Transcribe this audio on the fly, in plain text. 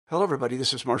Hello, everybody.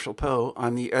 This is Marshall Poe.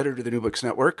 I'm the editor of the New Books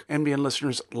Network. NBN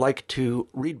listeners like to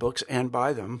read books and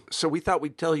buy them. So we thought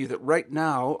we'd tell you that right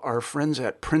now, our friends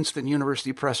at Princeton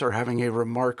University Press are having a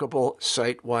remarkable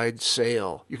site-wide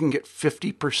sale. You can get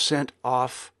 50%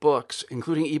 off books,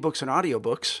 including ebooks and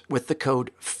audiobooks, with the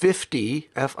code 50,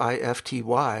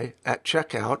 F-I-F-T-Y, at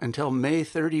checkout until May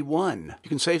 31. You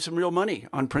can save some real money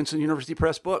on Princeton University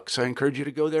Press books. I encourage you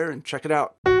to go there and check it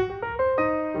out.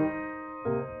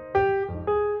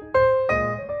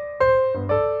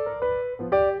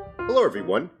 Hello,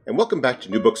 everyone, and welcome back to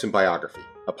New Books and Biography,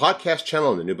 a podcast channel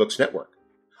on the New Books Network.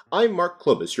 I'm Mark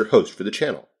Klobas, your host for the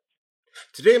channel.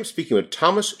 Today I'm speaking with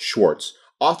Thomas Schwartz,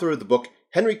 author of the book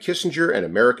Henry Kissinger and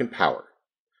American Power.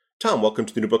 Tom, welcome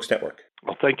to the New Books Network.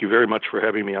 Well, thank you very much for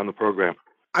having me on the program.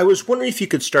 I was wondering if you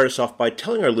could start us off by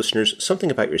telling our listeners something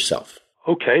about yourself.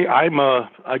 Okay,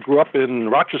 I grew up in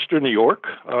Rochester, New York.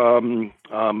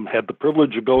 Had the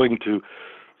privilege of going to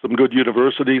some good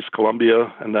universities,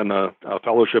 Columbia, and then a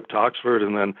fellowship to Oxford,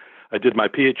 and then I did my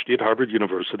PhD at Harvard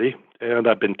University, and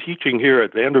I've been teaching here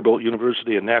at Vanderbilt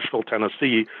University in Nashville,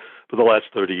 Tennessee for the last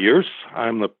 30 years.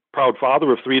 I'm the proud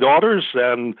father of 3 daughters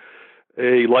and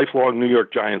a lifelong New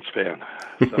York Giants fan.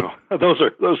 So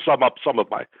those sum up some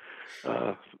of my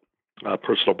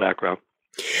personal background.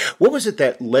 What was it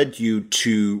that led you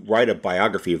to write a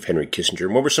biography of Henry Kissinger,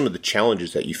 and what were some of the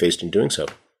challenges that you faced in doing so?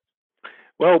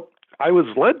 Well, I was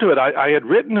led to it. I had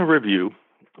written a review,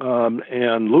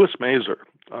 and Louis Mazer,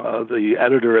 the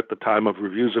editor at the time of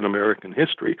Reviews in American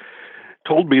History,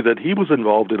 told me that he was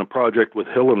involved in a project with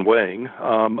Hill and Wang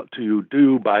to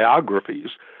do biographies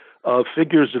of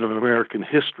figures in American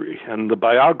history, and the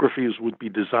biographies would be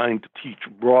designed to teach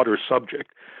a broader subject.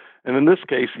 And in this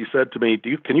case, he said to me,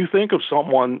 can you think of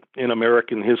someone in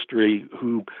American history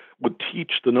who would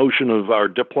teach the notion of our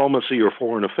diplomacy or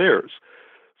foreign affairs?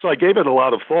 So I gave it a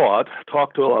lot of thought,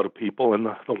 talked to a lot of people, and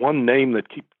the one name that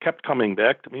kept coming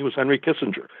back to me was Henry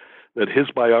Kissinger, that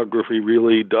his biography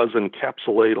really does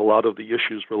encapsulate a lot of the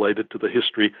issues related to the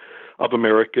history of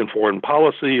American foreign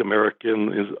policy,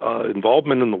 American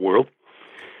involvement in the world.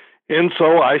 And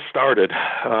so I started.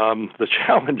 The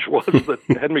challenge was that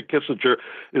Henry Kissinger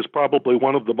is probably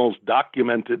one of the most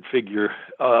documented figures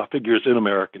in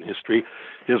American history.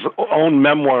 His own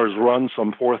memoirs run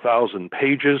some 4,000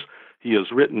 pages. He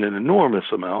has written an enormous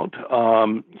amount.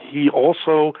 He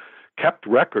also kept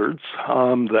records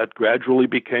that gradually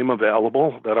became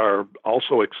available that are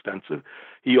also extensive.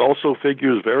 He also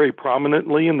figures very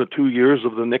prominently in the 2 years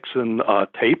of the Nixon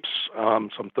tapes,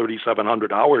 some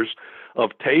 3,700 hours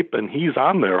of tape, and he's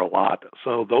on there a lot.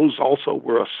 So those also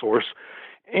were a source.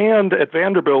 And at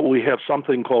Vanderbilt, we have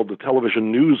something called the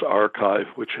Television News Archive,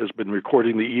 which has been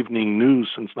recording the evening news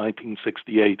since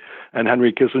 1968, and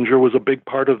Henry Kissinger was a big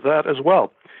part of that as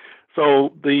well.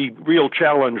 So the real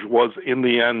challenge was, in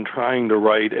the end, trying to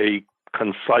write a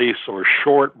concise or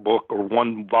short book or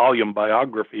one-volume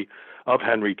biography of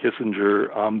Henry Kissinger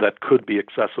that could be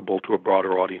accessible to a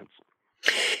broader audience.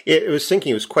 I was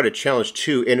thinking it was quite a challenge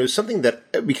too, and it was something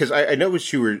that, because I know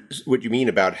what you mean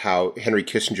about how Henry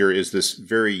Kissinger is this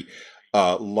very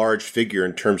large figure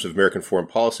in terms of American foreign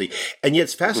policy, and yet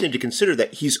it's fascinating to consider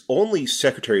that he's only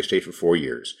Secretary of State for 4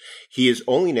 years. He is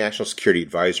only National Security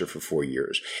Advisor for 4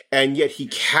 years, and yet he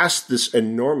casts this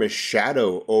enormous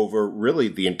shadow over really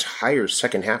the entire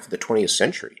second half of the 20th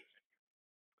century.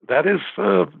 That is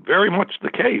very much the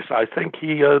case. I think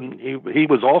he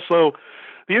was also.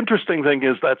 The interesting thing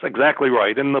is that's exactly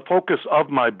right. And the focus of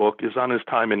my book is on his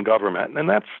time in government. And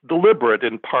that's deliberate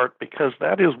in part because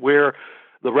that is where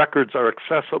the records are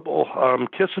accessible.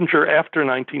 Kissinger, after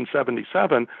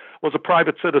 1977, was a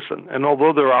private citizen. And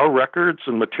although there are records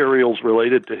and materials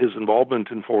related to his involvement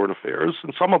in foreign affairs,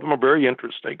 and some of them are very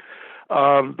interesting,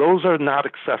 those are not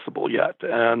accessible yet.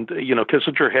 And,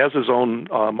 Kissinger has his own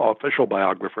official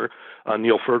biographer,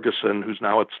 Neil Ferguson, who's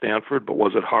now at Stanford but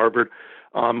was at Harvard,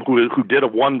 who did a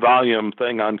one-volume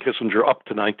thing on Kissinger up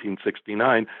to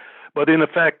 1969. But in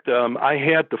effect, I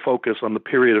had to focus on the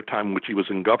period of time in which he was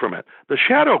in government. The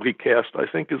shadow he cast, I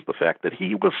think, is the fact that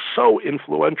he was so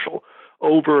influential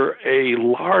over a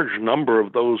large number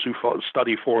of those who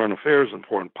study foreign affairs and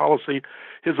foreign policy.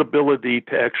 His ability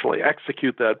to actually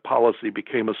execute that policy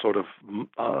became a sort of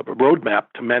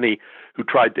roadmap to many who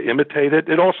tried to imitate it.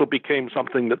 It also became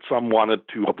something that some wanted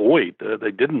to avoid,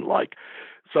 they didn't like.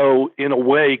 So in a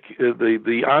way,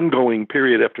 the ongoing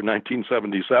period after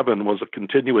 1977 was a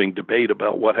continuing debate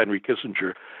about what Henry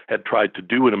Kissinger had tried to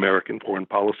do in American foreign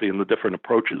policy and the different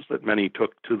approaches that many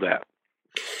took to that.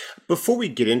 Before we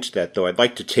get into that, though, I'd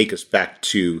like to take us back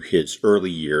to his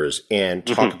early years and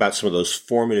talk about some of those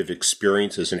formative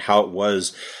experiences and how it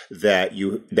was that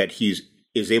he's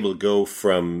is able to go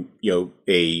from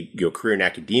a career in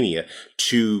academia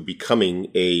to becoming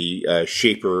a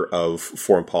shaper of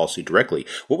foreign policy directly.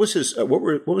 What was his what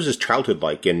was his childhood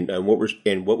like, and what was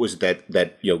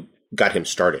that got him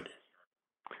started?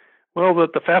 Well,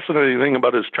 the fascinating thing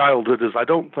about his childhood is I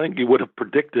don't think he would have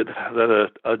predicted that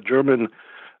a German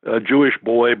Jewish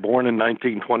boy born in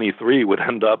 1923 would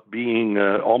end up being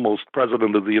almost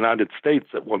president of the United States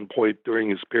at one point during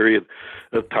his period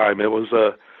of time. It was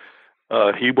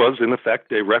he was, in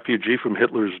effect, a refugee from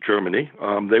Hitler's Germany.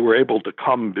 They were able to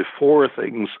come before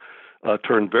things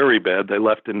turned very bad. They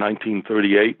left in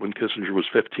 1938 when Kissinger was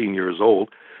 15 years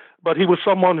old. But he was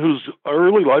someone whose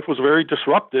early life was very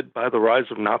disrupted by the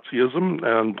rise of Nazism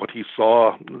and what he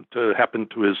saw to happen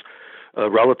to his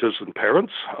relatives and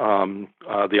parents.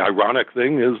 The ironic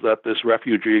thing is that this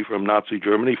refugee from Nazi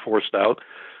Germany, forced out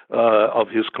of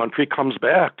his country, comes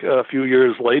back a few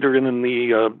years later in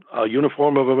the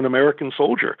uniform of an American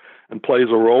soldier and plays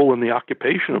a role in the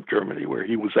occupation of Germany, where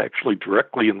he was actually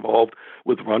directly involved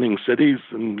with running cities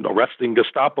and arresting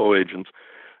Gestapo agents.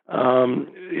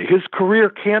 His career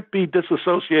can't be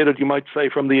disassociated, you might say,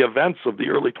 from the events of the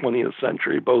early 20th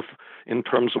century, both in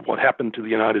terms of what happened to the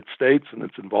United States and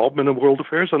its involvement in world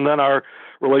affairs, and then our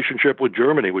relationship with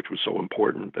Germany, which was so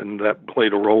important, and that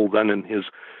played a role then in his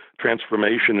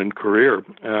transformation and career.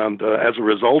 And as a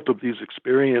result of these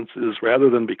experiences, rather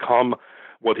than become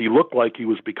what he looked like he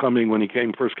was becoming when he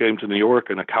first came to New York,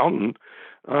 an accountant,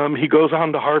 he goes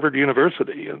on to Harvard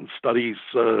University and studies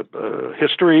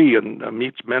history and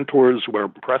meets mentors who are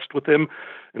impressed with him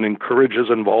and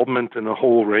encourages involvement in a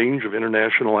whole range of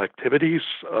international activities,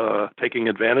 taking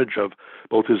advantage of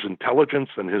both his intelligence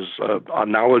and his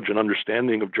knowledge and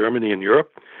understanding of Germany and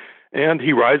Europe. And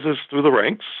he rises through the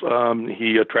ranks.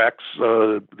 He attracts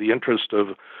the interest of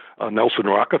Nelson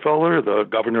Rockefeller, the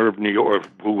governor of New York,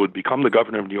 who would become the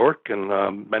governor of New York,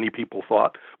 and many people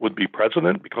thought would be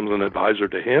president, becomes an advisor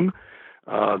to him,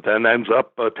 then ends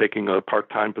up taking a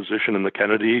part-time position in the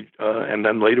Kennedy and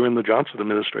then later in the Johnson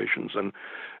administrations, and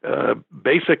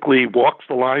basically walks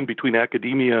the line between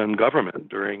academia and government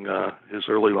during his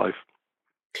early life.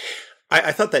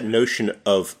 I thought that notion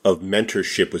of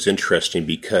mentorship was interesting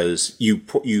because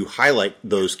you highlight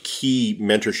those key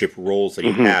mentorship roles that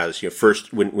he has.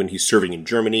 First when he's serving in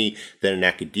Germany, then in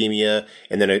academia,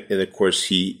 and then of course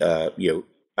he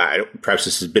perhaps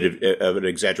this is a bit of an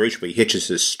exaggeration, but he hitches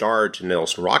his star to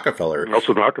Nelson Rockefeller.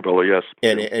 Nelson Rockefeller, yes,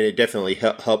 and it definitely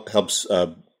helps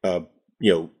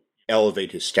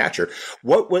elevate his stature.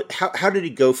 How did he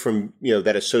go from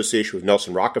that association with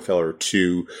Nelson Rockefeller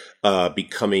to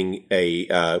becoming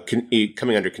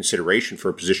coming under consideration for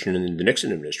a position in the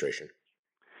Nixon administration?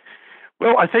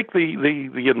 Well, I think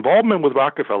the involvement with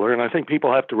Rockefeller, and I think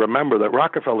people have to remember that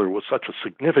Rockefeller was such a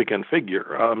significant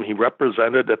figure. He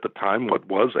represented at the time what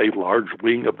was a large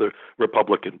wing of the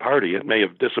Republican Party. It may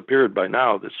have disappeared by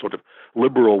now, this sort of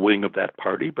liberal wing of that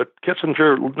party. But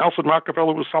Nelson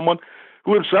Rockefeller was someone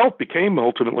who himself became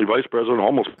ultimately vice president,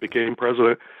 almost became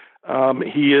president.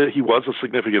 He was a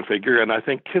significant figure, and I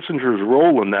think Kissinger's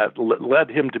role in that led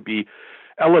him to be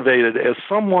elevated as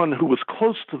someone who was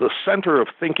close to the center of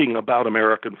thinking about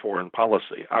American foreign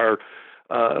policy.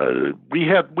 We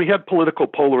had political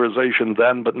polarization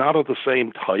then, but not of the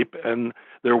same type, and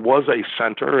there was a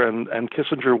center, and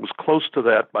Kissinger was close to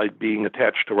that by being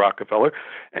attached to Rockefeller,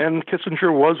 and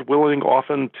Kissinger was willing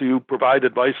often to provide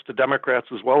advice to Democrats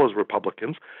as well as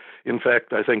Republicans. In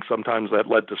fact, I think sometimes that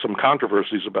led to some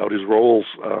controversies about his roles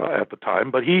at the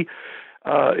time, but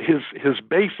his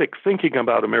basic thinking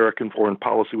about American foreign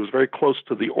policy was very close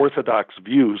to the orthodox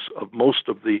views of most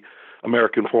of the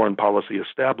American foreign policy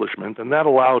establishment, and that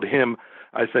allowed him,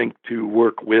 I think, to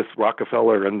work with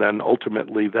Rockefeller and then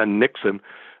ultimately Nixon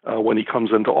when he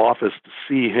comes into office, to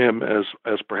see him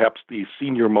as perhaps the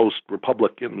senior most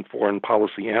Republican foreign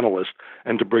policy analyst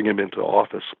and to bring him into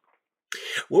office.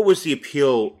 What was the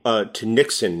appeal to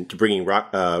Nixon to bringing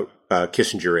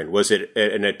Kissinger in? Was it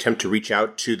an attempt to reach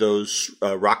out to those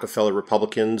Rockefeller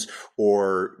Republicans,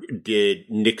 or did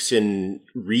Nixon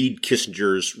read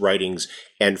Kissinger's writings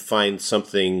and find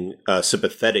something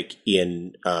sympathetic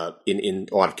in a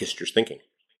lot of Kissinger's thinking?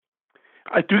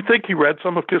 I do think he read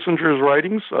some of Kissinger's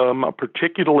writings.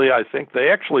 Particularly, I think they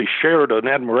actually shared an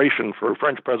admiration for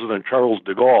French President Charles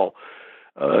de Gaulle.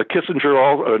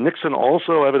 Nixon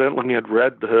also evidently had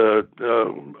read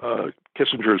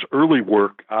Kissinger's early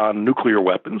work on nuclear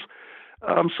weapons.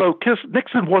 So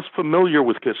Nixon was familiar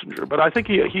with Kissinger, but I think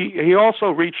he also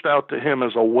reached out to him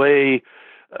as a way.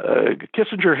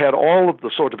 Kissinger had all of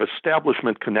the sort of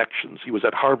establishment connections. He was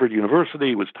at Harvard University,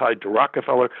 he was tied to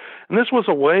Rockefeller, and this was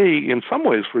a way, in some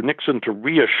ways, for Nixon to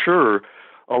reassure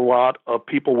a lot of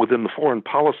people within the foreign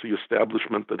policy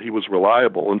establishment that he was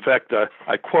reliable. In fact,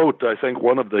 I quote, I think,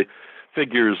 one of the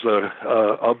figures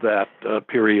of that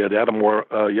period, Adam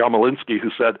Yamalinsky, who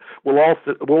said, we'll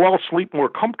all sleep more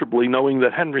comfortably knowing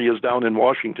that Henry is down in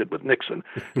Washington with Nixon.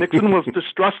 Nixon was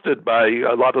distrusted by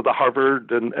a lot of the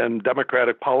Harvard and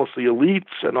Democratic policy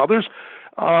elites and others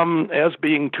as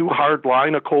being too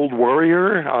hardline, a cold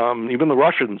warrior. Even the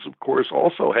Russians, of course,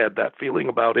 also had that feeling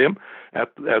about him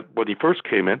at when he first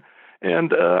came in.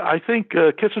 And I think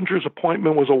Kissinger's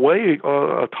appointment was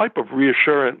a type of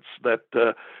reassurance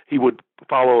that he would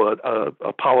follow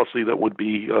a policy that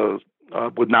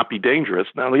would not be dangerous.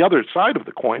 Now, the other side of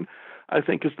the coin, I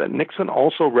think, is that Nixon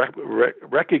also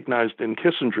recognized in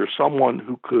Kissinger someone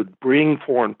who could bring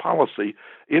foreign policy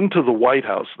into the White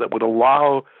House that would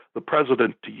allow the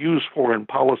president to use foreign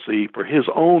policy for his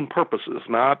own purposes,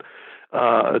 not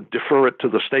defer it to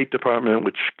the State Department,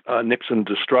 which Nixon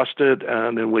distrusted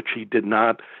and in which he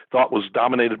thought was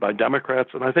dominated by Democrats.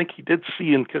 And I think he did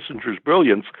see in Kissinger's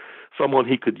brilliance someone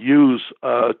he could use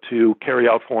to carry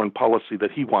out foreign policy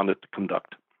that he wanted to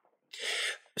conduct.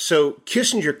 So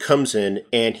Kissinger comes in,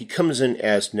 and he comes in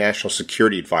as National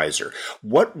Security Advisor.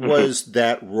 What was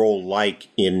that role like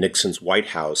in Nixon's White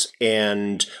House,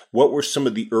 and what were some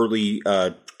of the early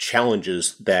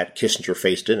challenges that Kissinger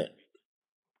faced in it?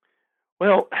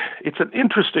 Well, it's an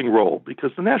interesting role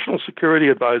because the National Security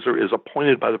Advisor is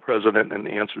appointed by the president and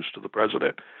answers to the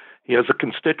president. He has a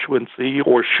constituency,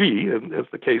 or she, and as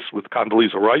the case with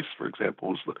Condoleezza Rice, for example,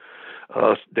 who's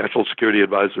the National Security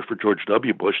Advisor for George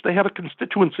W. Bush. They have a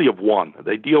constituency of one.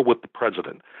 They deal with the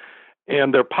president.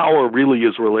 And their power really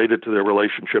is related to their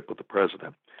relationship with the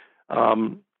president.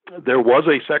 There was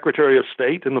a Secretary of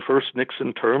State in the first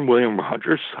Nixon term, William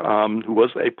Rogers, who was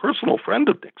a personal friend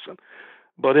of Nixon,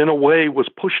 but in a way was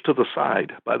pushed to the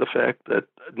side by the fact that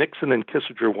Nixon and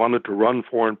Kissinger wanted to run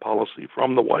foreign policy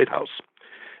from the White House.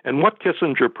 And what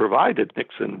Kissinger provided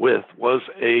Nixon with was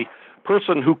a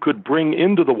person who could bring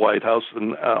into the White House,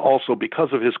 and also because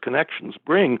of his connections,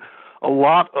 bring a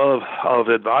lot of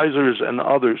advisors and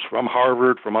others from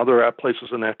Harvard, from other places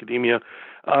in academia,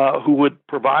 who would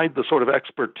provide the sort of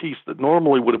expertise that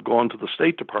normally would have gone to the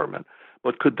State Department,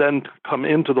 but could then come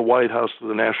into the White House to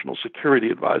the National Security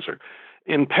Advisor.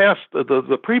 In past,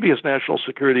 the previous national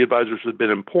security advisors had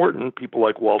been important, people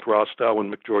like Walt Rostow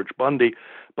and McGeorge Bundy,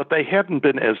 but they hadn't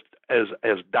been as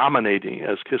dominating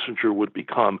as Kissinger would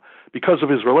become because of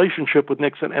his relationship with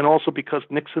Nixon, and also because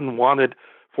Nixon wanted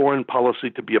foreign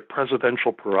policy to be a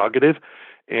presidential prerogative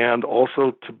and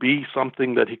also to be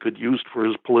something that he could use for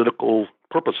his political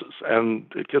purposes. And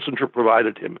Kissinger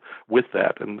provided him with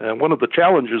that. And one of the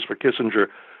challenges for Kissinger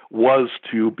was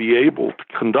to be able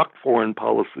to conduct foreign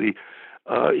policy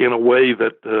in a way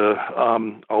that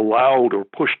allowed or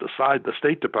pushed aside the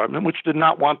State Department, which did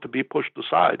not want to be pushed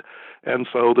aside. And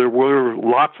so there were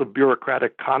lots of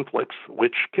bureaucratic conflicts,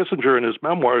 which Kissinger in his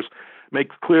memoirs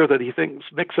makes clear that he thinks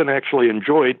Nixon actually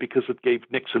enjoyed because it gave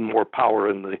Nixon more power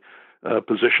in the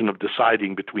position of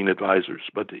deciding between advisors.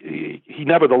 But he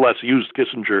nevertheless used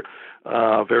Kissinger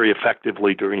very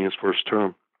effectively during his first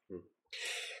term.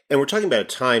 And we're talking about a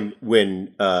time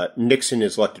when Nixon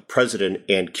is elected president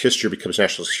and Kissinger becomes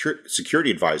National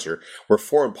Security Advisor, where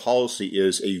foreign policy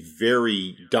is a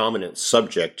very dominant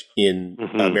subject in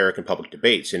American public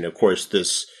debates. And of course,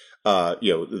 this,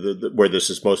 where this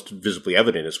is most visibly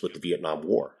evident is with the Vietnam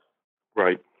War.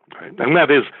 Right. And that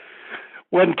is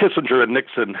when Kissinger and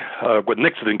Nixon, when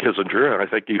Nixon and Kissinger, and I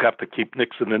think you have to keep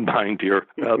Nixon in mind here,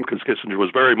 because Kissinger was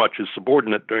very much his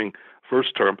subordinate during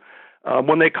first term.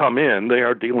 When they come in, they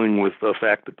are dealing with the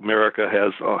fact that America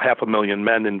has 500,000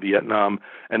 men in Vietnam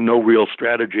and no real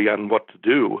strategy on what to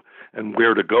do and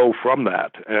where to go from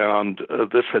that. And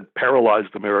this had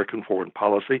paralyzed American foreign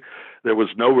policy. There was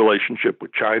no relationship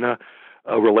with China.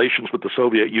 Relations with the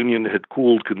Soviet Union had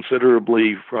cooled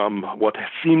considerably from what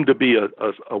seemed to be a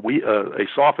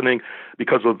softening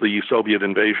because of the Soviet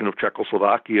invasion of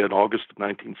Czechoslovakia in August of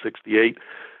 1968.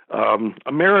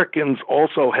 Americans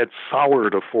also had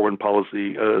soured of foreign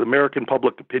policy. American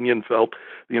public opinion felt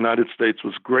the United States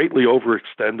was greatly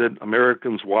overextended.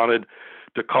 Americans wanted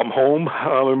to come home.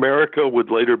 America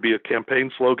would later be a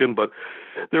campaign slogan, but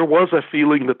there was a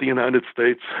feeling that the United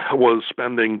States was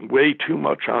spending way too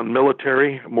much on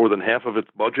military, more than half of its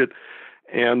budget,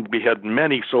 and we had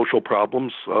many social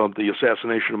problems. The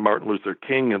assassination of Martin Luther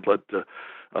King had led to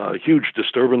huge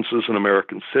disturbances in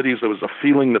American cities. There was a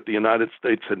feeling that the United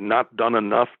States had not done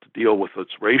enough to deal with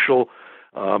its racial,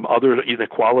 other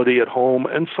inequality at home.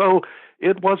 And so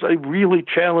it was a really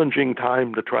challenging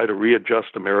time to try to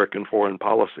readjust American foreign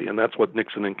policy. And that's what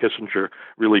Nixon and Kissinger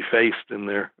really faced in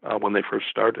when they first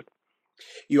started.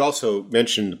 You also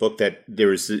mentioned in the book that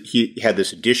he had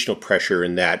this additional pressure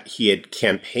in that he had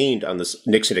campaigned on this.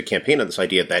 Nixon had campaigned on this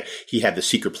idea that he had the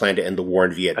secret plan to end the war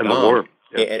in Vietnam. And the war.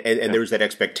 Yeah. And there was that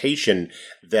expectation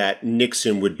that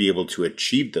Nixon would be able to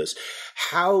achieve this.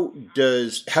 How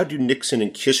do Nixon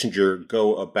and Kissinger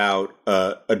go about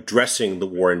addressing the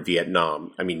war in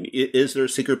Vietnam? I mean, is there a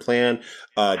secret plan?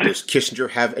 Does Kissinger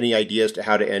have any idea as to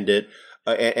how to end it?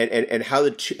 And how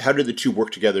did the two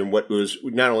work together in what was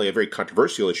not only a very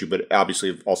controversial issue, but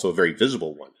obviously also a very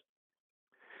visible one?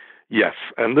 Yes,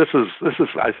 and this is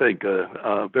I think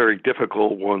a very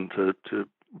difficult one to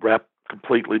wrap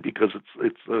completely because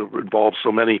it involves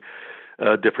so many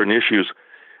different issues.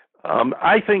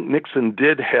 I think Nixon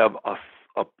did have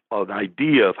an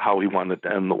idea of how he wanted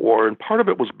to end the war, and part of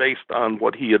it was based on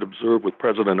what he had observed with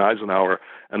President Eisenhower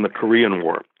and the Korean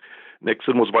War.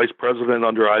 Nixon was vice president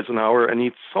under Eisenhower, and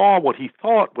he saw what he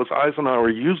thought was Eisenhower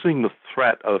using the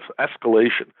threat of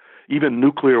escalation, even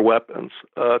nuclear weapons,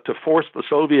 to force the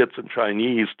Soviets and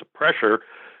Chinese to pressure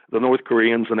the North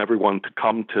Koreans and everyone to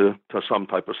come to some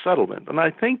type of settlement. And I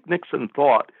think Nixon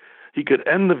thought he could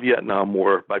end the Vietnam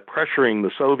War by pressuring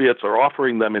the Soviets or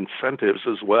offering them incentives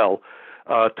as well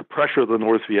to pressure the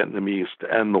North Vietnamese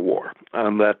to end the war,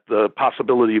 and that the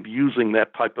possibility of using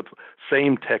that type of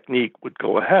same technique would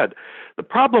go ahead. The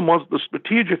problem was the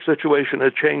strategic situation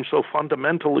had changed so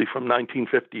fundamentally from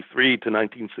 1953 to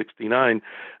 1969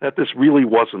 that this really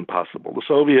wasn't possible. The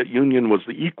Soviet Union was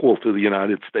the equal to the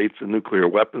United States in nuclear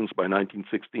weapons by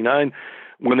 1969,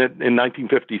 when in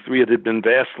 1953 it had been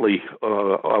vastly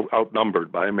outnumbered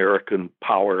by American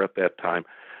power at that time.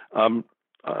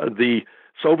 The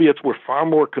Soviets were far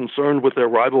more concerned with their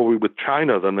rivalry with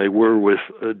China than they were with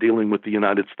dealing with the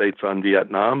United States on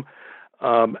Vietnam.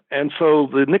 And so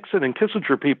the Nixon and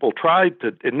Kissinger people tried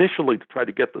to initially try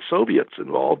to get the Soviets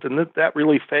involved, and that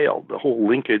really failed. The whole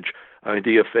linkage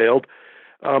idea failed.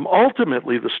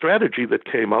 Ultimately, the strategy that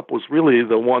came up was really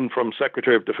the one from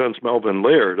Secretary of Defense Melvin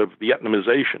Laird of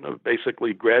Vietnamization, of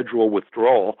basically gradual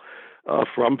withdrawal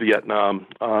from Vietnam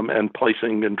and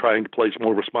trying to place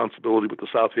more responsibility with the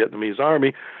South Vietnamese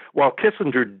army, while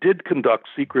Kissinger did conduct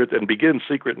begin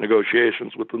secret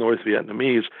negotiations with the North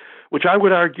Vietnamese, which I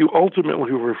would argue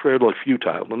ultimately were fairly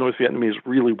futile. The North Vietnamese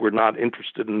really were not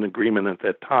interested in an agreement at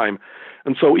that time.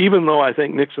 And so even though I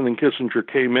think Nixon and Kissinger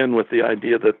came in with the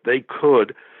idea that they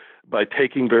could, by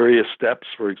taking various steps,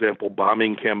 for example,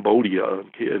 bombing Cambodia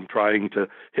and trying to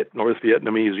hit North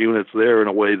Vietnamese units there in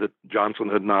a way that Johnson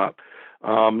had not,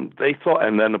 they thought,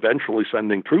 and then eventually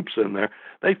sending troops in there,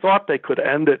 they thought they could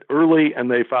end it early,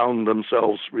 and they found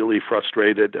themselves really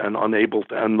frustrated and unable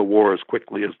to end the war as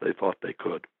quickly as they thought they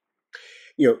could.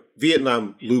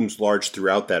 Vietnam looms large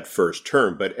throughout that first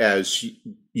term, but as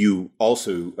you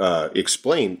also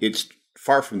explained, it's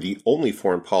far from the only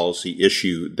foreign policy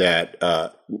issue that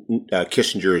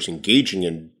Kissinger is engaging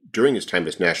in during his time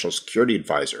as National Security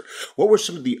Advisor. What were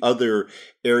some of the other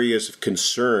areas of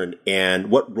concern,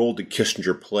 and what role did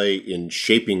Kissinger play in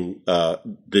shaping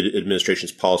the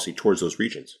administration's policy towards those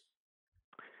regions?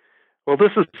 Well,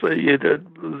 this is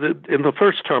in the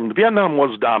first term, Vietnam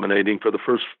was dominating for the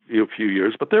first few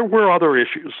years, but there were other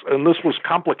issues, and this was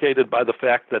complicated by the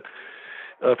fact that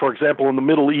for example, in the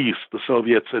Middle East, the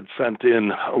Soviets had sent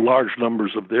in large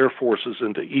numbers of their forces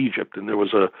into Egypt, and there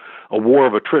was a war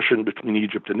of attrition between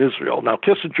Egypt and Israel. Now,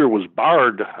 Kissinger was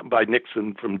barred by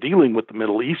Nixon from dealing with the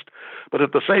Middle East, but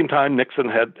at the same time, Nixon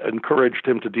had encouraged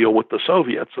him to deal with the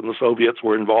Soviets, and the Soviets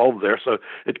were involved there. So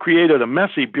it created a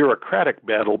messy bureaucratic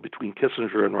battle between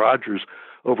Kissinger and Rogers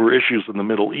over issues in the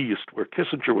Middle East, where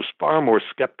Kissinger was far more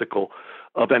skeptical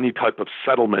of any type of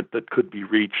settlement that could be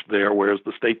reached there, whereas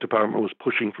the State Department was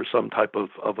pushing for some type of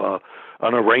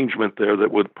an arrangement there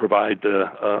that would provide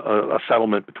a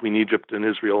settlement between Egypt and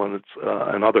Israel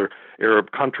and other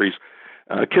Arab countries.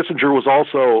 Kissinger was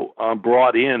also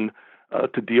brought in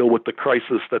to deal with the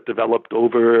crisis that developed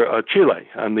over Chile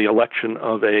and the election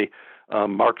of a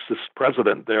Marxist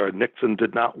president there. Nixon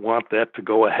did not want that to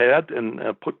go ahead and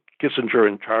put Kissinger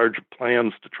in charge of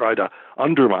plans to try to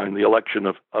undermine the election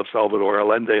of Salvador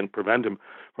Allende and prevent him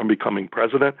from becoming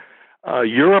president.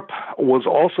 Europe was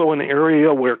also an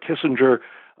area where Kissinger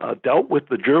dealt with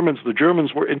the Germans. The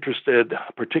Germans were interested,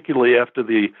 particularly after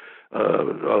the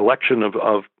election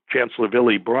of Chancellor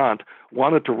Willy Brandt,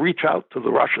 wanted to reach out to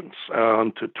the Russians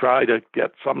to try to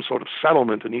get some sort of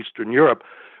settlement in Eastern Europe,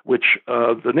 which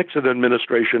the Nixon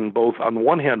administration both on the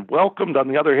one hand welcomed, on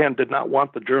the other hand did not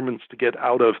want the Germans to get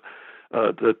out of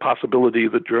the possibility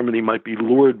that Germany might be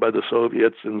lured by the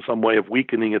Soviets in some way of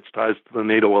weakening its ties to the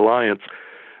NATO alliance.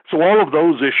 So all of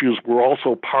those issues were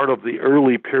also part of the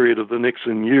early period of the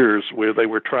Nixon years, where they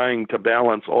were trying to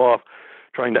balance off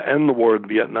trying to end the war in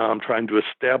Vietnam, trying to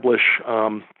establish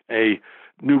a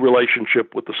new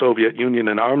relationship with the Soviet Union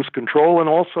and arms control, and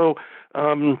also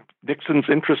Nixon's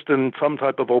interest in some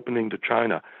type of opening to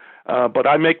China. But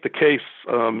I make the case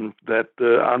that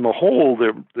on the whole,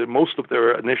 most of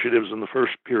their initiatives in the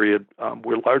first period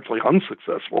were largely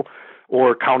unsuccessful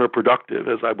or counterproductive,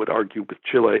 as I would argue with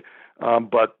Chile.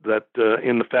 But that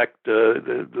in fact,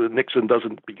 the Nixon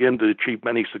doesn't begin to achieve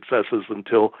many successes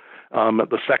until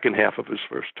the second half of his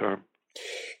first term.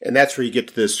 And that's where you get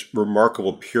to this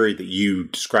remarkable period that you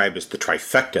describe as the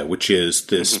trifecta, which is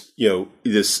this,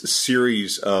 this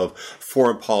series of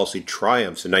foreign policy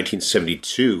triumphs in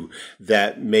 1972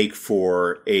 that make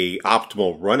for a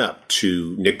optimal run-up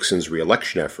to Nixon's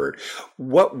reelection effort.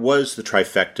 What was the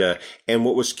trifecta, and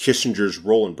what was Kissinger's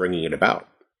role in bringing it about?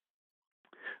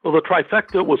 Well, the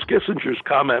trifecta was Kissinger's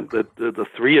comment that the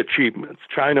three achievements,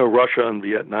 China, Russia, and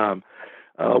Vietnam,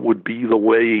 would be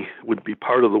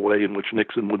part of the way in which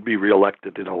Nixon would be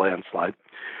reelected in a landslide.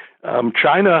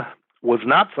 China was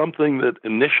not something that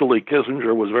initially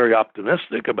Kissinger was very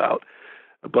optimistic about,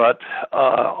 but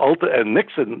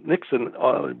Nixon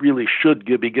really should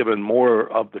be given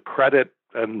more of the credit,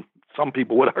 and some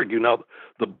people would argue now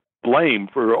the blame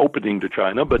for opening to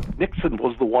China. But Nixon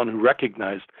was the one who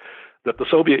recognized that the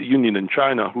Soviet Union and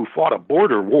China, who fought a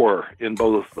border war in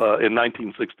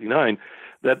 1969,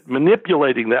 that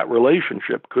manipulating that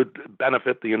relationship could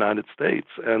benefit the United States.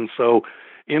 And so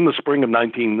in the spring of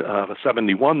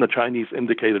 1971, the Chinese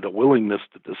indicated a willingness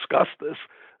to discuss this.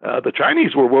 The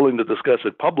Chinese were willing to discuss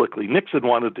it publicly. Nixon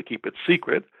wanted to keep it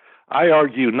secret. I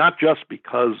argue not just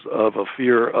because of a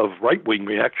fear of right-wing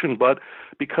reaction, but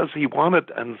because he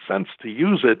wanted, in a sense, to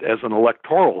use it as an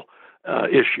electoral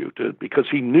issue, because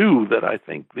he knew that I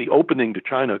think the opening to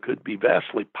China could be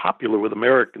vastly popular with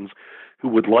Americans who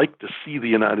would like to see the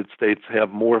United States have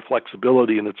more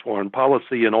flexibility in its foreign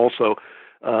policy and also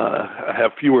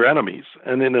have fewer enemies.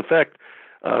 And in effect,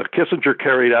 Kissinger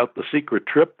carried out the secret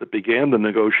trip that began the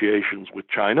negotiations with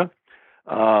China.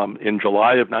 In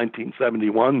July of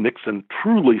 1971, Nixon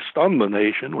truly stunned the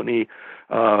nation when he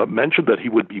mentioned that he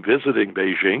would be visiting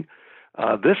Beijing.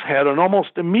 This had an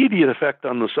almost immediate effect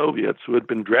on the Soviets, who had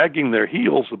been dragging their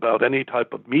heels about any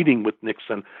type of meeting with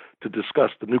Nixon to discuss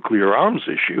the nuclear arms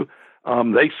issue.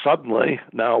 They suddenly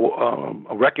now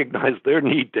recognized their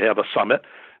need to have a summit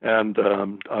and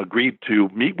agreed to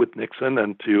meet with Nixon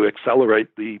and to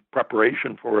accelerate the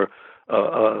preparation for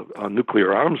a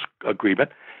nuclear arms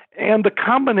agreement. And the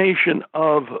combination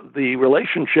of the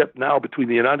relationship now between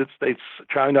the United States,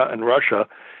 China, and Russia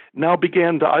now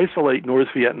began to isolate North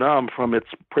Vietnam from its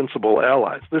principal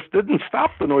allies. This didn't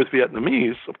stop the North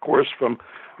Vietnamese, of course, from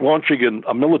launching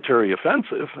a military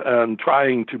offensive and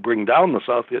trying to bring down the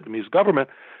South Vietnamese government,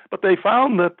 but they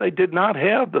found that they did not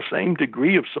have the same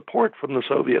degree of support from the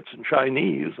Soviets and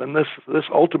Chinese, and this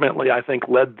ultimately, I think,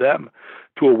 led them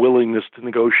to a willingness to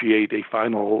negotiate a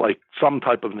final, some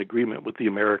type of an agreement with the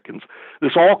Americans.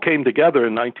 This all came together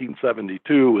in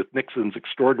 1972 with Nixon's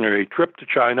extraordinary trip to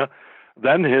China,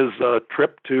 then his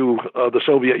trip to the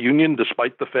Soviet Union,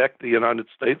 despite the fact the United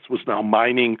States was now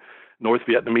mining North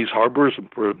Vietnamese harbors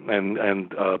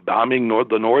and bombing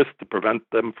the North to prevent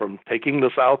them from taking the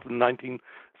South in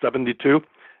 1972.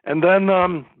 And then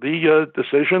the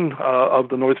decision of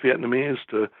the North Vietnamese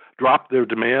to drop their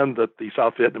demand that the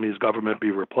South Vietnamese government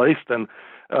be replaced. And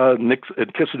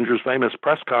at Kissinger's famous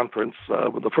press conference,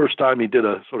 the first time he did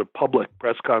a sort of public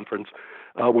press conference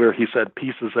where he said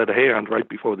peace is at hand right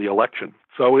before the election.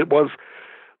 So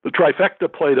the trifecta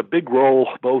played a big role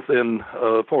both in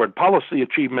foreign policy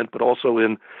achievement, but also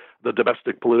in the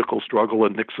domestic political struggle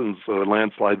and Nixon's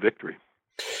landslide victory.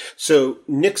 So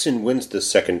Nixon wins the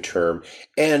second term,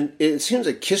 and it seems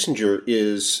that Kissinger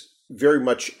is very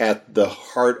much at the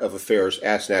heart of affairs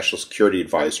as National Security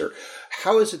Advisor.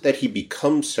 How is it that he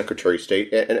becomes Secretary of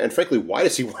State, and frankly, why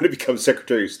does he want to become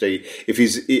Secretary of State if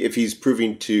he's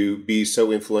proving to be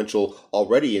so influential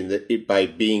already by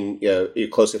being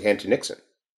close at hand to Nixon?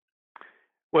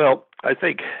 Well, I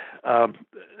think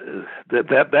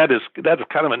that is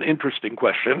kind of an interesting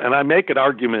question, and I make an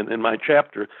argument in my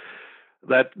chapter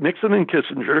that Nixon and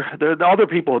Kissinger, other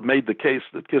people have made the case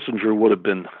that Kissinger would have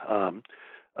been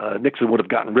Nixon would have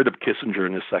gotten rid of Kissinger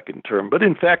in his second term. But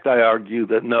in fact, I argue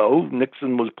that no,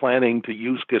 Nixon was planning to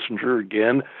use Kissinger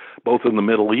again, both in the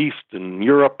Middle East and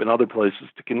Europe and other places,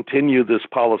 to continue this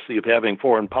policy of having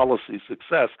foreign policy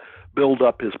success, build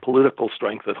up his political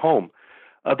strength at home.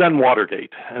 Then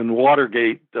Watergate. And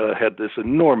Watergate had this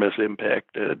enormous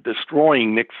impact,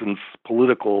 destroying Nixon's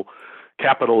political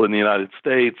capital in the United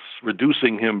States,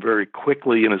 reducing him very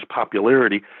quickly in his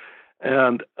popularity.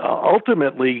 And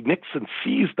ultimately, Nixon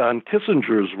seized on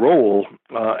Kissinger's role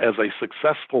as a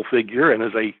successful figure and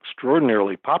as an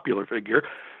extraordinarily popular figure.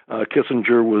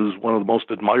 Kissinger was one of the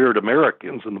most admired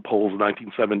Americans in the polls in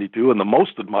 1972 and the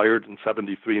most admired in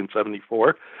 73 and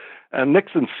 74. And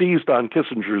Nixon seized on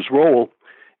Kissinger's role.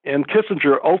 And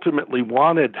Kissinger ultimately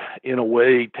wanted, in a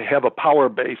way, to have a power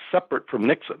base separate from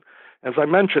Nixon. As I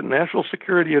mentioned, National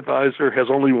Security Advisor has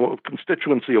only a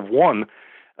constituency of one.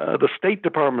 The State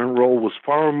Department role was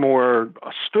far more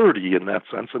sturdy in that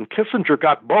sense, and Kissinger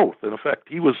got both. In effect,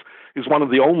 he's one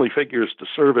of the only figures to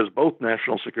serve as both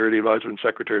National Security Advisor and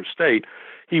Secretary of State.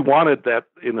 He wanted that,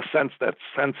 in a sense, that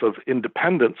sense of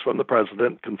independence from the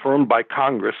president, confirmed by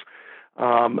Congress,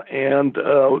 and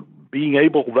being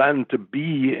able then to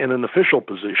be in an official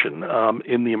position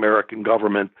in the American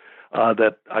government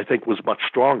that I think was much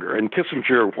stronger. And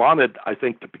Kissinger wanted, I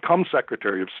think, to become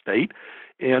Secretary of State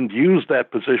and use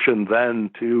that position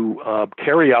then to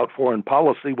carry out foreign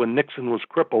policy when Nixon was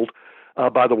crippled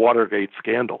by the Watergate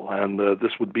scandal. And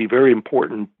this would be very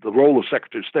important. The role of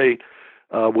Secretary of State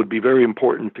would be very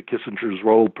important to Kissinger's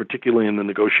role, particularly in the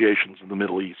negotiations in the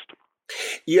Middle East.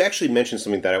 You actually mentioned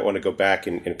something that I want to go back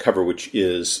and cover, which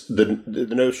is the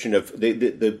notion of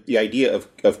the idea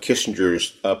of Kissinger's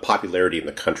popularity in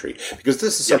the country, because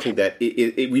this is something that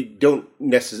we don't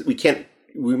necessarily,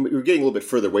 we're getting a little bit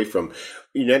further away from.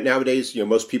 Nowadays,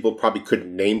 most people probably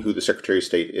couldn't name who the Secretary of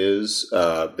State is.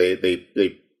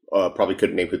 They probably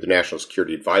couldn't name who the National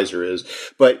Security Advisor is.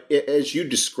 But as you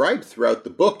described throughout the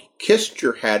book,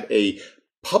 Kissinger had a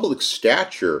public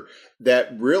stature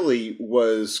that really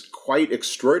was quite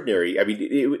extraordinary. I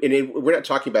mean, we're not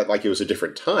talking about like it was a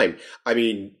different time. I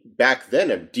mean, back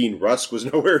then, Dean Rusk was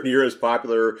nowhere near as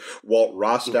popular. Walt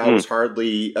Rostow was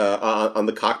hardly on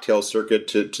the cocktail circuit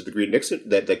to the degree Nixon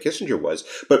that Kissinger was.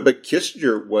 But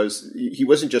Kissinger he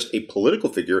wasn't just a political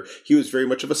figure. He was very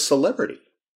much of a celebrity.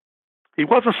 He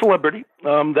was a celebrity.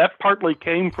 That partly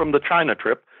came from the China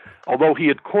trip, although he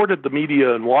had courted the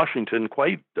media in Washington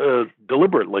quite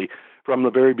deliberately from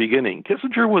the very beginning. Henry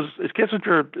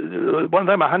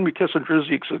Kissinger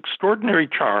is extraordinary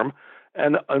charm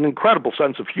and an incredible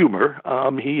sense of humor.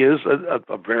 He is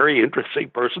a very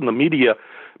interesting person.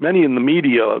 Many in the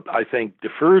media, I think,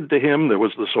 deferred to him. There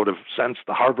was the sort of sense,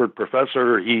 the Harvard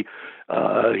professor. He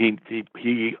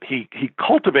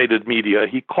cultivated media.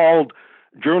 He called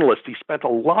journalists. He spent a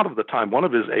lot of the time. One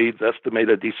of his aides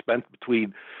estimated he spent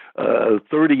between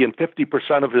 30 and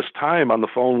 50% of his time on the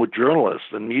phone with journalists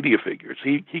and media figures.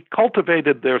 He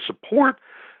cultivated their support,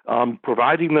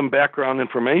 providing them background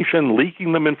information,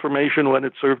 leaking them information when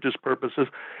it served his purposes.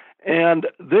 And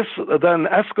this then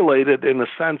escalated in a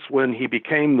sense when he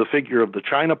became the figure of the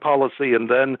China policy and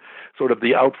then sort of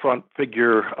the out-front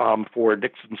figure for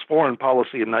Nixon's foreign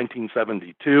policy in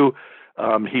 1972.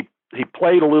 He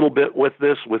played a little bit with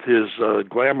this, with his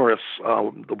glamorous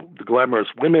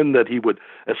women that he would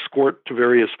escort to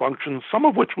various functions, some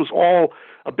of which was all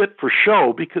a bit for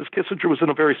show because Kissinger was in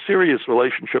a very serious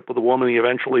relationship with a woman he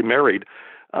eventually married.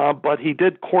 But he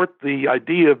did court the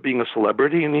idea of being a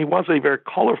celebrity, and he was a very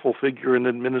colorful figure in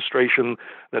an administration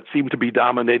that seemed to be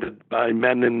dominated by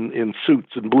men in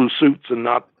suits and blue suits and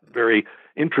not very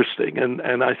interesting.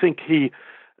 And I think he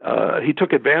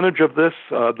took advantage of this.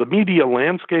 The media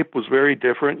landscape was very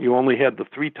different. You only had the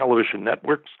 3 television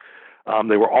networks.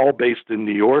 They were all based in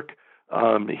New York.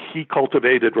 He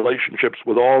cultivated relationships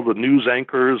with all the news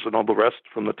anchors and all the rest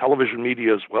from the television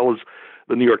media, as well as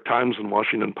the New York Times and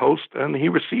Washington Post, and he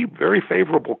received very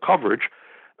favorable coverage.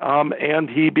 And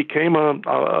he became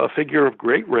a figure of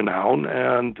great renown.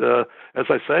 And as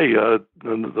I say,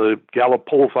 the Gallup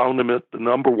poll found him at the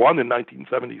number 1 in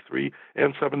 1973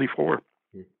 and 74.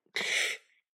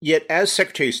 Yet, as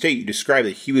Secretary of State, you described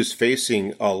that he was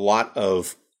facing a lot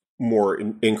of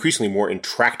increasingly more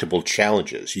intractable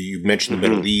challenges. You mentioned the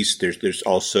Middle East. There's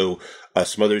also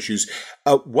some other issues.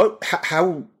 What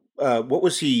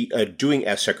was he doing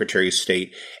as Secretary of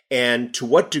State, and to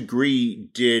what degree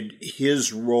did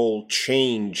his role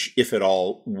change, if at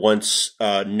all, once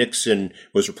Nixon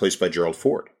was replaced by Gerald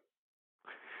Ford?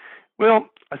 Well,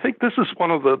 I think this is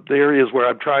one of the areas where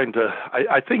I'm trying to,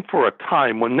 I think for a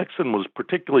time when Nixon was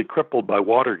particularly crippled by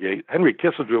Watergate, Henry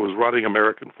Kissinger was running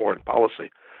American foreign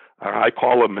policy. I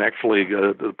call him actually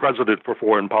the president for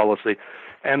foreign policy.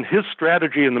 And his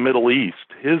strategy in the Middle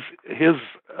East, his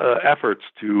efforts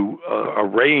to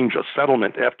arrange a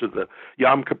settlement after the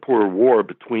Yom Kippur War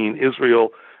between Israel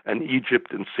and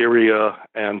Egypt and Syria,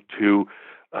 and to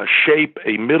shape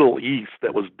a Middle East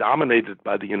that was dominated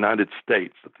by the United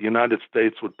States, that the United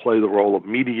States would play the role of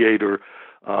mediator,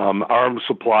 arms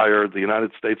supplier. The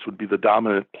United States would be the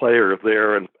dominant player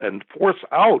there and force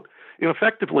out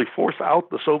effectively force out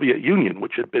the Soviet Union,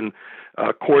 which had been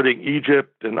courting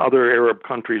Egypt and other Arab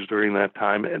countries during that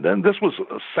time. And then this was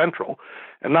central.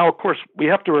 And now, of course, we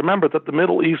have to remember that the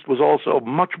Middle East was also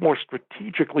much more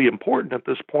strategically important at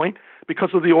this point because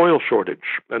of the oil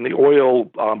shortage and the oil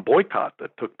boycott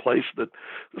that took place. That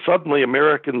suddenly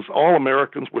all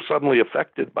Americans were suddenly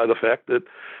affected by the fact that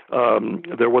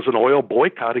there was an oil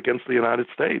boycott against the United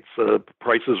States.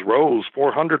 Prices rose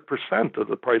 400% of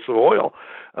the price of oil.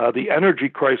 The energy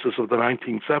crisis of the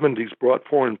 1970s brought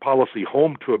foreign policy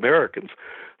home to Americans.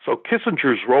 So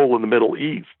Kissinger's role in the Middle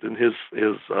East and his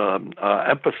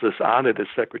emphasis on it as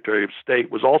Secretary of State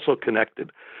was also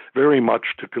connected very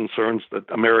much to concerns that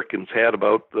Americans had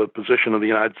about the position of the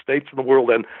United States in the world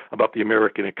and about the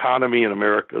American economy and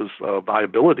America's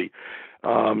viability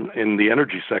in the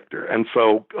energy sector. And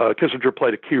so Kissinger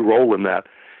played a key role in that.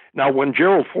 Now, when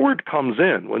Gerald Ford comes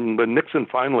in, when Nixon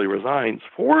finally resigns,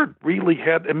 Ford really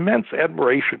had immense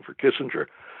admiration for Kissinger.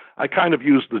 I kind of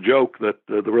used the joke that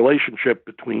the relationship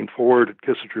between Ford and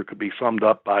Kissinger could be summed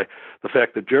up by the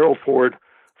fact that Gerald Ford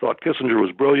thought Kissinger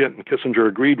was brilliant and Kissinger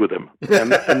agreed with him.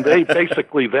 And they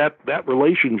basically, that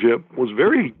relationship was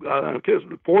very,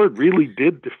 Ford really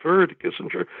did defer to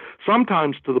Kissinger,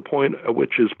 sometimes to the point at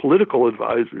which his political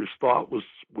advisors thought was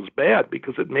bad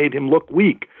because it made him look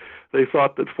weak. They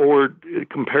thought that Ford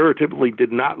comparatively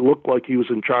did not look like he was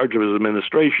in charge of his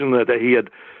administration, that he had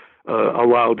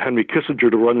allowed Henry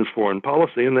Kissinger to run his foreign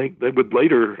policy, and they would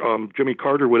later, Jimmy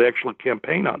Carter would actually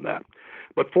campaign on that.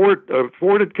 But Ford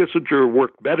and Kissinger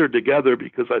worked better together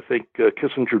because I think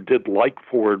Kissinger did like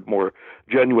Ford more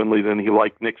genuinely than he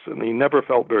liked Nixon. He never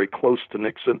felt very close to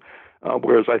Nixon,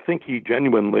 whereas I think he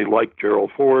genuinely liked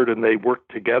Gerald Ford, and they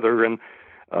worked together. And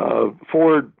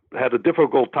Ford had a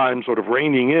difficult time sort of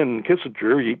reining in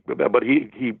Kissinger, but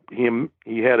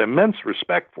he had immense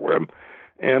respect for him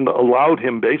and allowed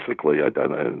him basically.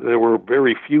 There were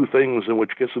very few things in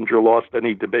which Kissinger lost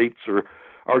any debates or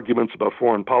arguments about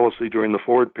foreign policy during the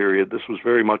Ford period. This was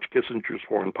very much Kissinger's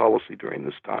foreign policy during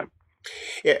this time.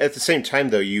 Yeah, at the same time,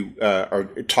 though, you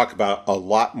talk about a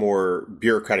lot more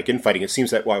bureaucratic infighting. It seems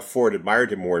that while Ford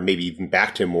admired him more and maybe even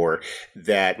backed him more,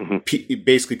 that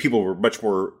basically people were much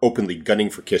more openly gunning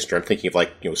for Kissinger. I'm thinking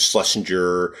of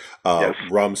Schlesinger, yes.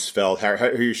 Rumsfeld. How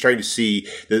you're starting to see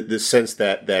the sense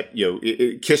that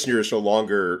Kissinger is no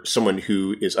longer someone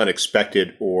who is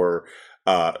unexpected or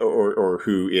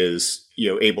who is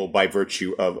able by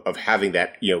virtue of having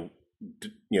that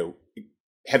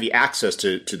heavy access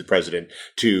to the president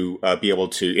to be able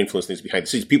to influence things behind the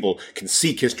scenes. People can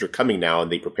see Kissinger coming now,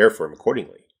 and they prepare for him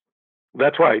accordingly.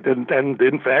 That's right, and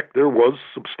in fact, there was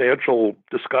substantial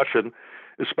discussion,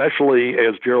 especially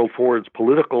as Gerald Ford's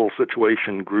political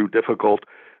situation grew difficult,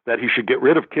 that he should get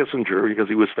rid of Kissinger because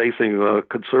he was facing a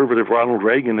conservative Ronald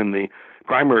Reagan in the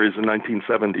primaries in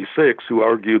 1976, who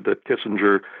argued that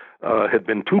Kissinger had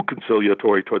been too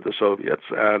conciliatory toward the Soviets.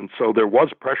 And so there was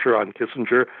pressure on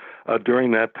Kissinger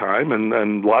during that time,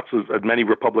 and many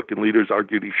Republican leaders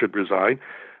argued he should resign.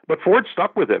 But Ford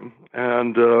stuck with him.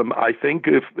 And I think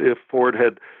if Ford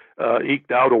had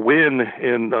eked out a win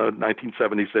in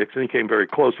 1976, and he came very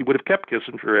close, he would have kept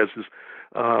Kissinger as his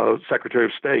Secretary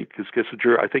of State, because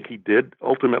Kissinger, I think he did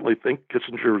ultimately think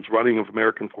Kissinger's running of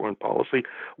American foreign policy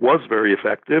was very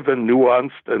effective and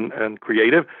nuanced and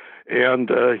creative, and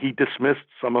he dismissed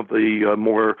some of the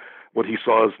more what he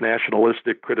saw as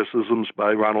nationalistic criticisms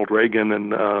by Ronald Reagan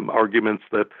and arguments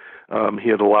that he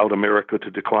had allowed America to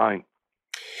decline.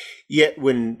 Yet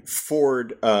when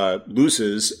Ford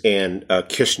loses and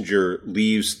Kissinger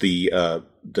leaves the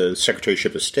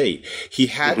Secretaryship of State, he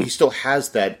still has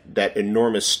that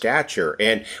enormous stature.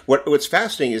 And what's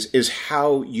fascinating is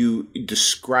how you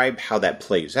describe how that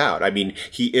plays out. I mean,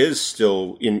 he is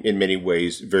still in many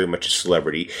ways very much a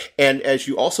celebrity, and as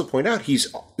you also point out,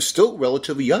 he's still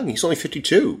relatively young. He's only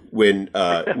 52 when in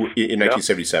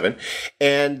 1977,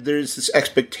 and there's this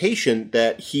expectation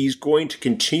that he's going to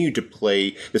continue to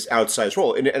play this outsized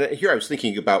role. And here I was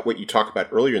thinking about what you talked about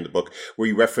earlier in the book, where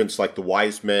you reference like the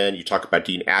wise men, you talk about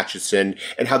Dean Acheson,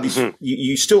 and how these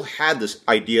you still had this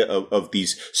idea of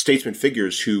these statesman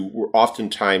figures who were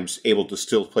oftentimes able to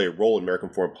still play a role in American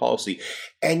foreign policy,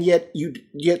 and yet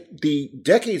the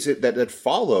decades that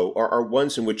follow are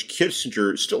ones in which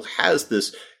Kissinger still has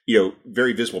this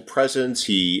very visible presence.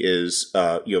 He is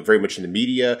very much in the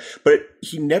media, but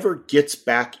he never gets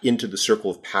back into the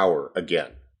circle of power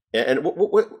again. And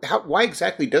why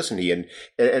exactly doesn't he?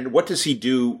 And what does he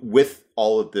do with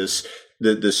all of this?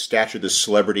 The stature, the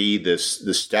celebrity, this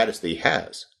status that he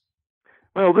has.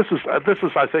 Well, this is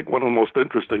I think one of the most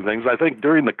interesting things. I think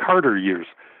during the Carter years,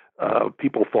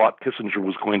 people thought Kissinger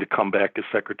was going to come back as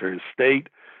Secretary of State,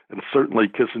 And certainly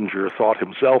Kissinger thought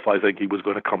himself, I think, he was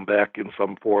going to come back in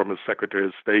some form as Secretary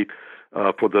of State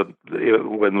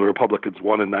when the Republicans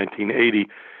won in 1980.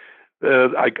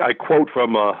 I quote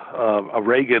from a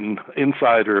Reagan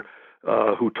insider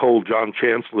who told John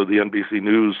Chancellor, the NBC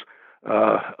News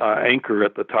anchor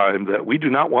at the time, that we do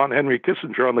not want Henry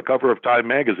Kissinger on the cover of Time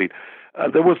magazine.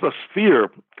 There was this fear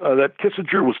that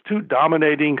Kissinger was too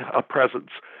dominating a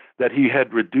presence, that he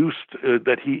had reduced,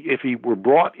 if he were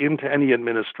brought into any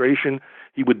administration,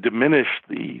 he would diminish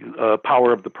the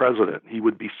power of the president. He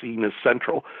would be seen as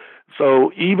central.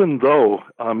 So even though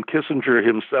Kissinger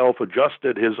himself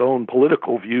adjusted his own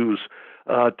political views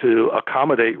to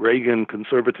accommodate Reagan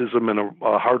conservatism and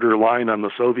a harder line on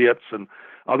the Soviets and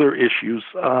other issues,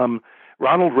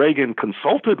 Ronald Reagan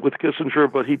consulted with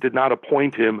Kissinger, but he did not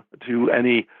appoint him to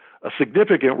any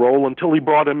significant role until he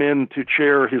brought him in to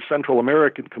chair his Central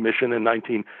American Commission in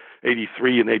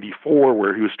 1983 and 84,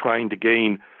 where he was trying to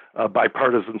gain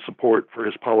bipartisan support for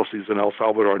his policies in El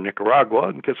Salvador and Nicaragua.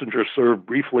 And Kissinger served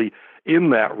briefly in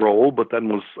that role, but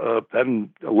then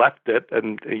left it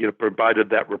and provided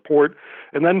that report.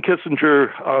 And then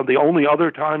Kissinger, the only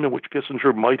other time in which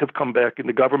Kissinger might have come back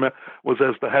into government was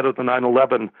as the head of the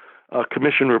 9/11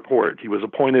 commission report. He was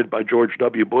appointed by George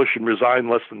W. Bush and resigned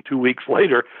less than 2 weeks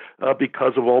later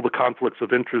because of all the conflicts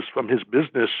of interest from his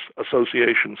business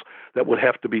associations that would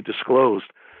have to be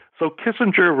disclosed. So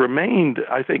Kissinger remained,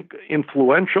 I think,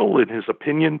 influential in his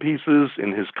opinion pieces,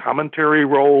 in his commentary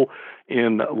role,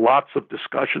 in lots of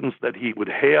discussions that he would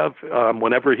have.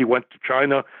 Whenever he went to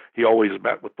China, he always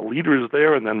met with the leaders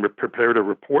there and then prepared a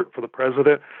report for the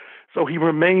president. So he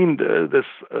remained this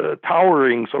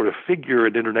towering sort of figure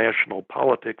in international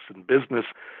politics and business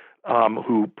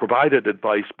who provided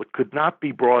advice but could not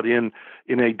be brought in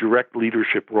a direct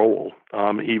leadership role,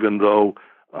 even though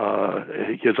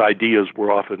his ideas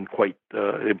were often quite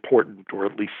important, or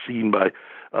at least seen by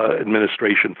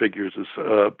administration figures as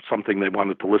something they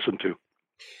wanted to listen to.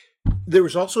 There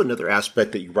was also another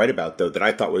aspect that you write about, though, that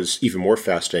I thought was even more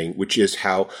fascinating, which is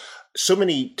how so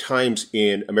many times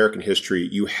in American history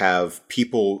you have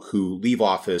people who leave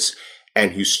office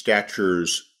and whose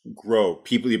statures grow.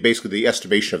 People, basically, the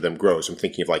estimation of them grows. I'm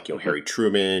thinking of Harry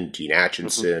Truman, Dean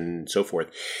Acheson, and so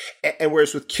forth. And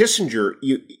whereas with Kissinger,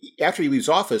 after he leaves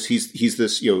office, he's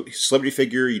this celebrity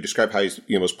figure. You describe how he's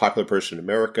the most popular person in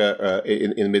America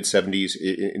in the mid 70s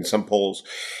in some polls,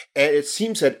 and it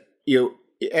seems that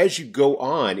as you go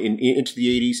on into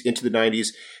the 80s, into the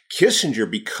 90s, Kissinger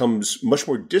becomes much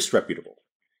more disreputable.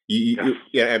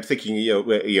 I'm thinking,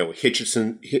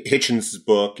 Hitchens's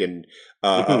book, and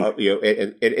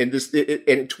and this, and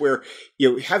it's where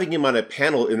having him on a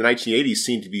panel in the 1980s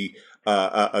seemed to be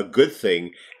a good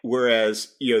thing,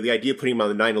 whereas the idea of putting him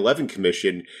on the 9/11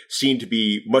 Commission seemed to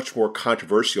be much more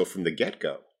controversial from the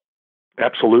get-go.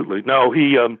 Absolutely, no.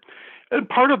 He and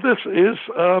part of this is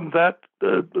that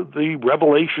the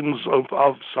revelations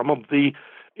of some of the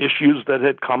issues that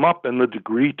had come up and the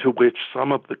degree to which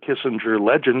some of the Kissinger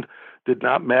legend did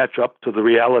not match up to the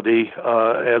reality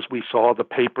as we saw the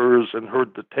papers and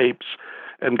heard the tapes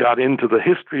and got into the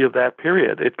history of that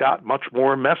period. It got much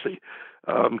more messy.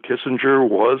 Kissinger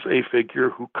was a figure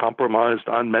who compromised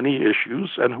on many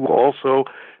issues and who also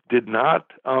did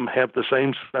not have the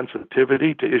same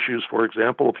sensitivity to issues, for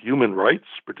example, of human rights,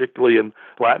 particularly in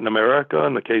Latin America,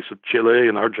 in the case of Chile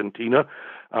and Argentina,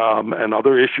 and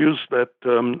other issues that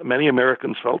many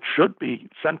Americans felt should be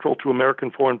central to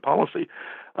American foreign policy.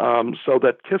 So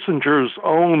that Kissinger's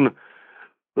own,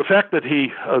 the fact that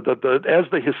he, as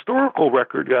the historical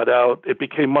record got out, it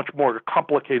became much more a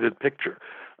complicated picture.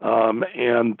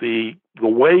 And the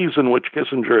ways in which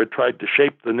Kissinger had tried to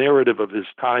shape the narrative of his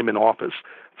time in office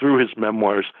through his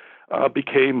memoirs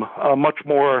became much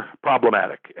more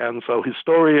problematic. And so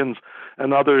historians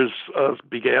and others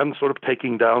began sort of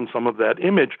taking down some of that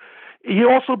image. He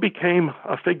also became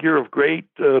a figure of great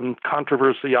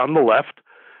controversy on the left.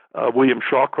 William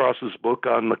Shawcross's book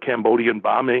on the Cambodian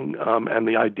bombing and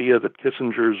the idea that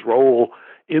Kissinger's role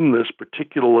in this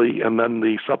particularly, and then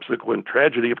the subsequent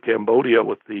tragedy of Cambodia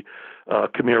with the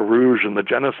Khmer Rouge and the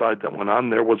genocide that went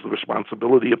on there, was the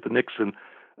responsibility of the Nixon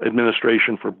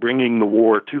administration for bringing the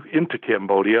war into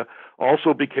Cambodia,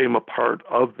 also became a part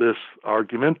of this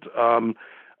argument.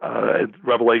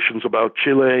 Revelations about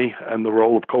Chile and the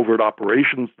role of covert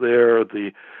operations there,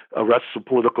 the arrests of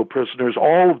political prisoners,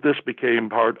 all of this became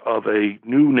part of a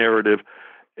new narrative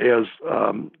as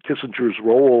Kissinger's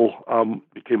role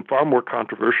became far more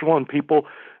controversial, and people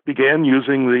began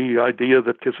using the idea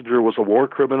that Kissinger was a war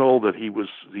criminal, that he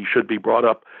should be brought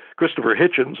up. Christopher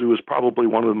Hitchens, who was probably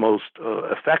one of the most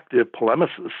effective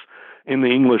polemicists in the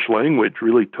English language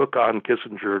really took on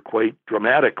Kissinger quite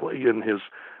dramatically in his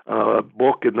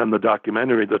book and then the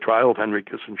documentary, The Trial of Henry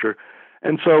Kissinger.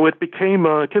 And so it became,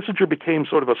 Kissinger became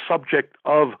sort of a subject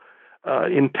of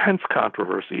intense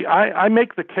controversy. I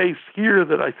make the case here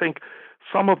that I think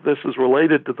some of this is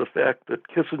related to the fact that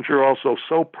Kissinger also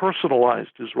so personalized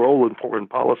his role in foreign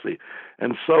policy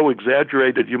and so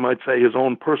exaggerated, you might say, his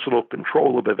own personal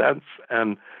control of events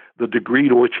and the degree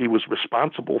to which he was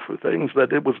responsible for things,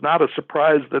 that it was not a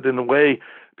surprise that in a way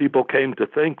people came to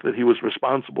think that he was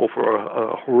responsible for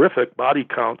a horrific body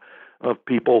count of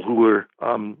people who were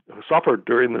suffered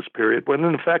during this period, when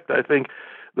in fact I think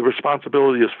the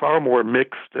responsibility is far more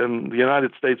mixed, and the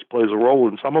United States plays a role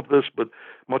in some of this, but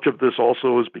much of this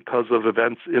also is because of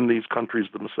events in these countries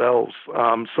themselves.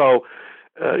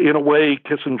 In a way,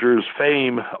 Kissinger's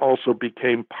fame also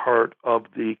became part of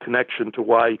the connection to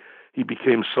why he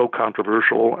became so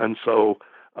controversial and so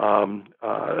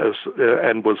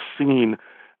and was seen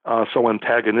so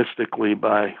antagonistically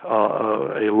by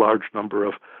a large number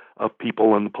of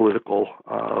people in the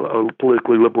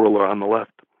politically liberal or on the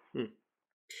left.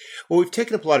 Well, we've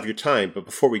taken up a lot of your time, but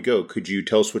before we go, could you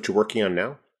tell us what you're working on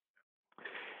now?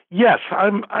 Yes,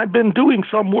 I've been doing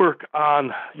some work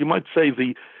on, you might say,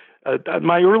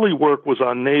 my early work was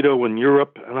on NATO and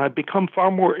Europe, and I've become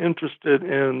far more interested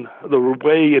in the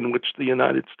way in which the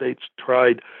United States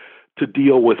tried to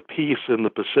deal with peace in the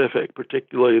Pacific,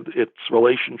 particularly its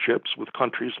relationships with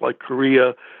countries like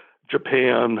Korea,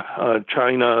 Japan,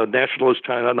 China, nationalist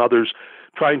China, and others,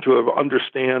 trying to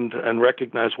understand and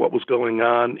recognize what was going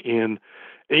on in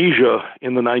Asia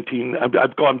in the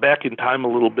I've gone back in time a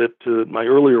little bit to my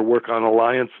earlier work on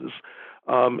alliances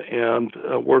and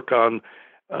work on,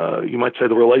 you might say,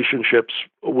 the relationships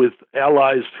with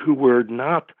allies who were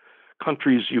not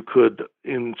countries you could,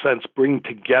 in a sense, bring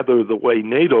together the way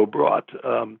NATO brought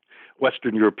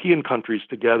Western European countries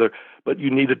together, but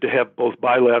you needed to have both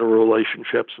bilateral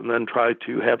relationships and then try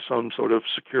to have some sort of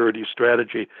security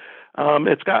strategy.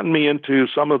 It's gotten me into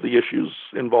some of the issues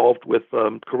involved with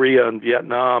Korea and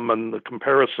Vietnam and the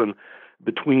comparison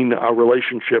between our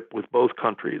relationship with both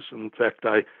countries. In fact,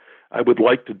 I would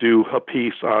like to do a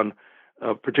piece on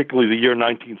particularly the year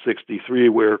 1963,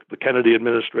 where the Kennedy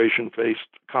administration faced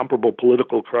comparable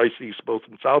political crises both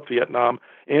in South Vietnam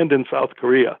and in South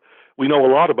Korea. We know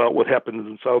a lot about what happened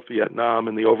in South Vietnam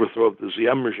and the overthrow of the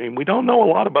Diem regime. We don't know a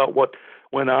lot about what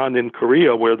went on in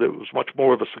Korea, where there was much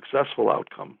more of a successful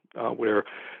outcome, where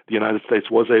the United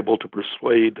States was able to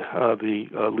persuade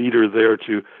the leader there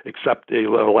to accept an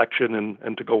election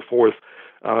and to go forth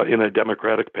in a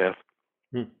democratic path.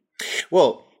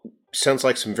 Well, sounds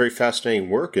like some very fascinating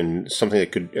work and something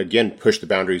that could, again, push the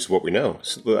boundaries of what we know.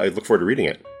 So I look forward to reading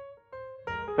it.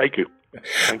 Thank you.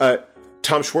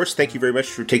 Tom Schwartz, thank you very much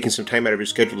for taking some time out of your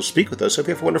schedule to speak with us. Hope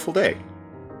you have a wonderful day.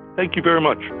 Thank you very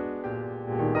much.